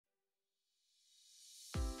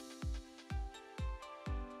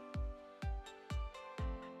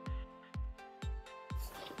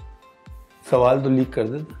सवाल तो लीक कर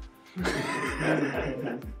दे।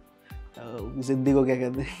 जिद्दी को क्या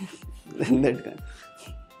कहते हैं? That guy.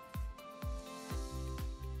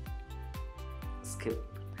 Skip.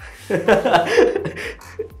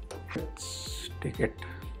 Take it.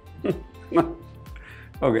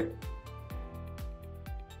 Okay.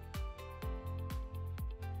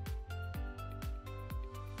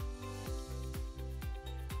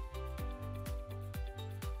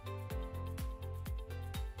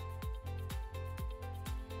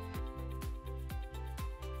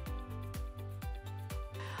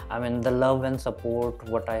 I mean, the love and support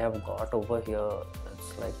what I have got over here, it's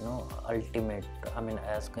like, you know, ultimate. I mean,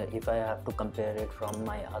 if I have to compare it from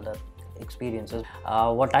my other experiences,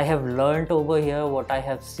 what I have learned over here, what I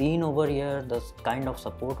have seen over here, the kind of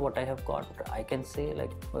support what I have got, I can say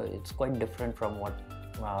like it's quite different from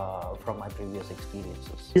from my previous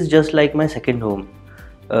experiences. It's just like my second home.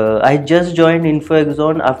 I just joined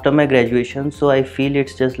InfoAxon after my graduation, so I feel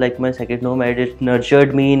it's just like my second home, and it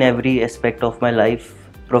nurtured me in every aspect of my life,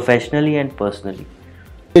 professionally and personally.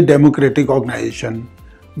 A democratic organization.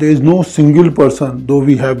 There is no single person, though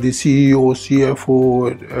we have the CEO, CFO,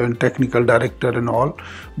 and technical director and all,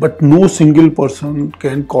 but no single person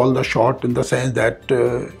can call the shot in the sense that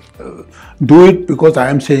do it because I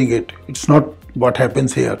am saying it. It's not what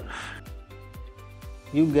happens here.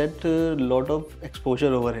 You get a lot of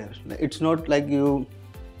exposure over here. It's not like you're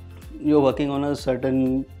working on a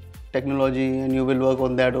certain technology and you will work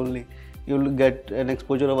on that only. You'll get an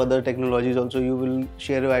exposure of other technologies also. You will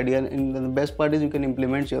share your idea, and the best part is you can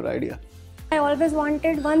implement your idea. I always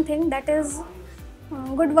wanted one thing, that is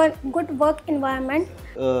good work environment.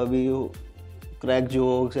 We crack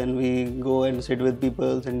jokes and we go and sit with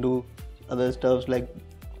people and do other stuff, like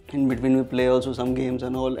in between we play also some games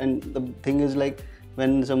and all. And the thing is like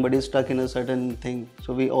when somebody is stuck in a certain thing,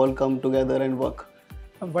 so we all come together and work.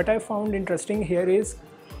 What I found interesting here is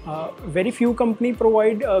very few companies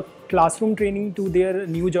provide classroom training to their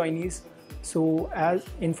new joinees. So as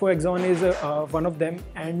InfoAxon is one of them,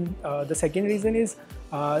 and the second reason is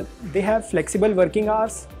they have flexible working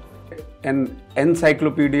hours. An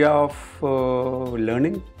encyclopedia of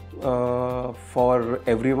learning for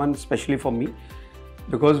everyone, especially for me,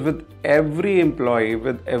 because with every employee,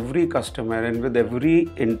 with every customer, and with every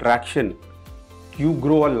interaction, you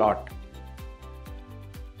grow a lot.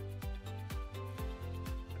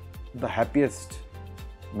 The happiest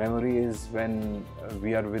memory is when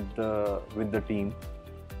we are with the team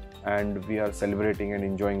and we are celebrating and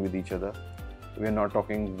enjoying with each other. We are not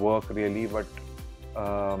talking work really, but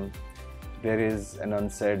there is an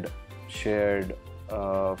unsaid, shared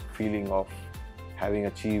feeling of having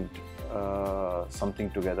achieved something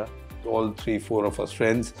together. All 3-4 of us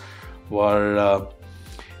friends were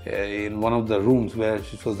in one of the rooms where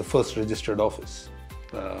it was the first registered office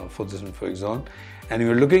for this InfoAxon. And we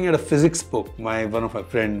were looking at a physics book. One of my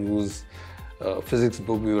friends whose physics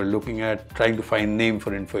book we were looking at, trying to find name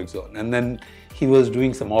for InfoAxon. And then he was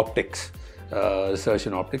doing some optics, research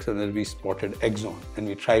in optics, and then we spotted Axon. And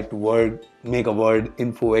we tried to make a word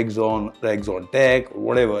InfoAxon, or Axon Tech, or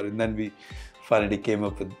whatever. And then we finally came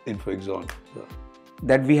up with InfoAxon.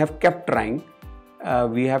 That we have kept trying.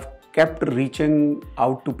 We have kept reaching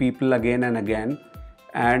out to people again and again,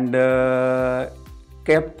 and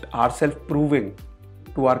kept ourselves proving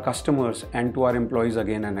to our customers and to our employees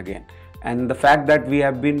again and again. And the fact that we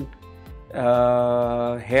have been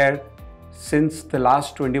here since the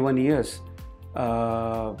last 21 years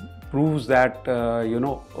proves that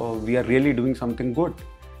we are really doing something good.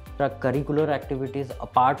 The curricular activities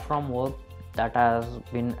apart from work that has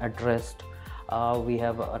been addressed. We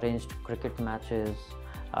have arranged cricket matches.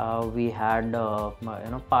 We had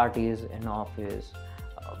parties in office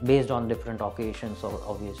based on different occasions,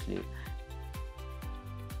 obviously.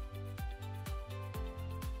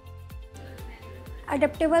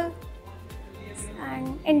 Adaptable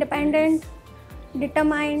and independent,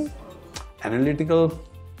 determined, analytical,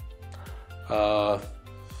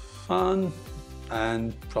 fun,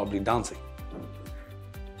 and probably dancing.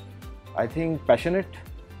 I think passionate,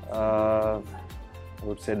 I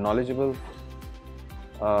would say knowledgeable,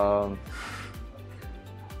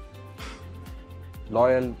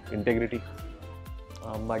 loyal, integrity.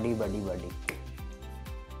 Buddy.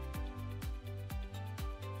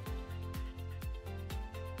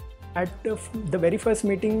 At the very first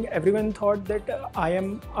meeting, everyone thought that I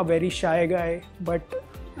am a very shy guy, but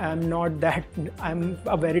I'm not that. I'm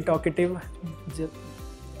a very talkative.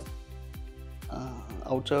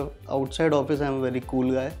 Outside office, I'm a very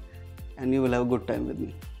cool guy, and you will have a good time with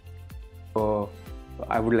me.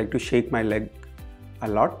 I would like to shake my leg a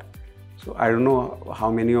lot. So I don't know how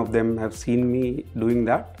many of them have seen me doing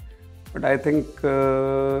that, But I think,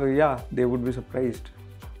 yeah, they would be surprised.